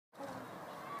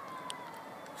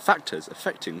Factors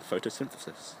affecting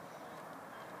photosynthesis.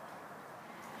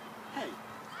 Hey,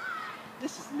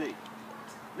 this is Leigh.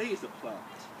 Leigh is a plant.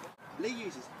 Leigh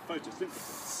uses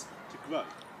photosynthesis to grow,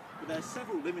 but there are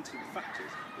several limiting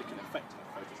factors that can affect her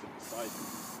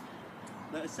photosynthesizing.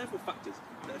 There are several factors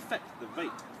that affect the rate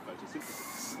of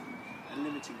photosynthesis. A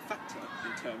limiting factor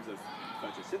in terms of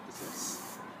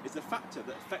photosynthesis is the factor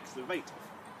that affects the rate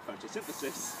of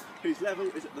photosynthesis whose level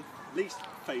is at the least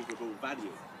favourable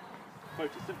value.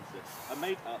 Photosynthesis are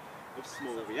made up of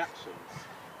smaller reactions.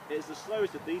 It is the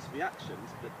slowest of these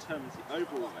reactions that determines the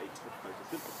overall rate of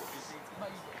photosynthesis.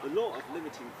 The law of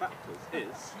limiting factors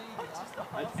is,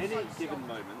 at any given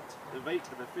moment, the rate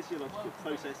of a physiological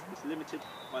process is limited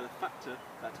by the factor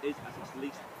that is at its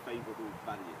least favourable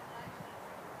value.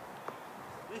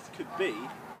 This could be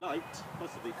light,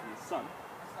 possibly from the sun,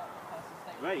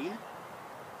 rain,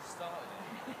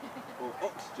 or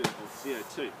oxygen or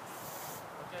CO2.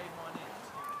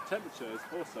 Temperature is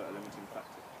also a limiting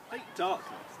factor. Like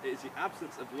darkness, it is the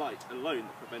absence of light alone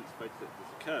that prevents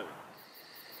photosynthesis occurring.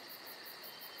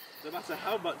 No matter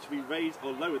how much we raise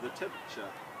or lower the temperature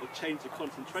or change the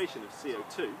concentration of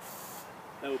CO2,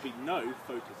 there will be no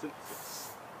photosynthesis.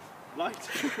 Light,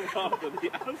 rather than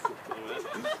the absence of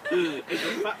it, is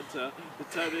a factor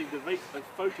determining the rate of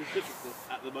photosynthesis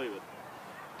at the moment.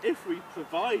 If we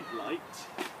provide light,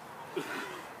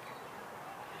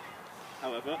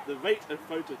 however, the rate of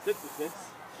photosynthesis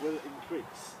will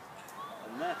increase,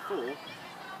 and therefore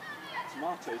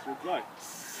tomatoes will grow.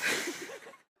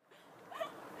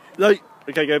 No,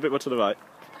 okay, go a bit more to the right.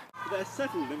 There are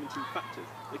several limiting factors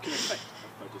that can affect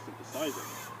our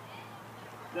photosynthesizing.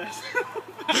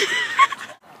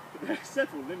 There are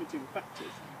several limiting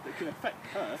factors that can affect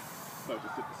her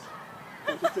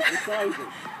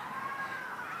photosynthesizing.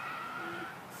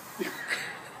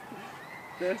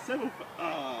 There are several.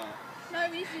 No,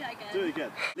 we should do that again. Do it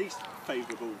again. Least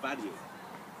favourable value.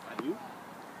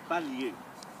 Value.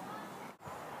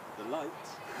 The light.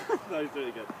 No, do it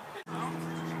again.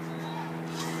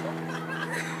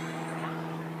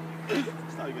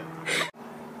 Start again.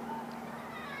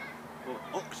 Or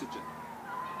oxygen.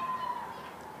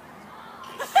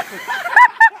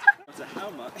 No matter how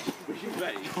much we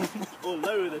raise or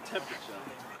lower the temperature,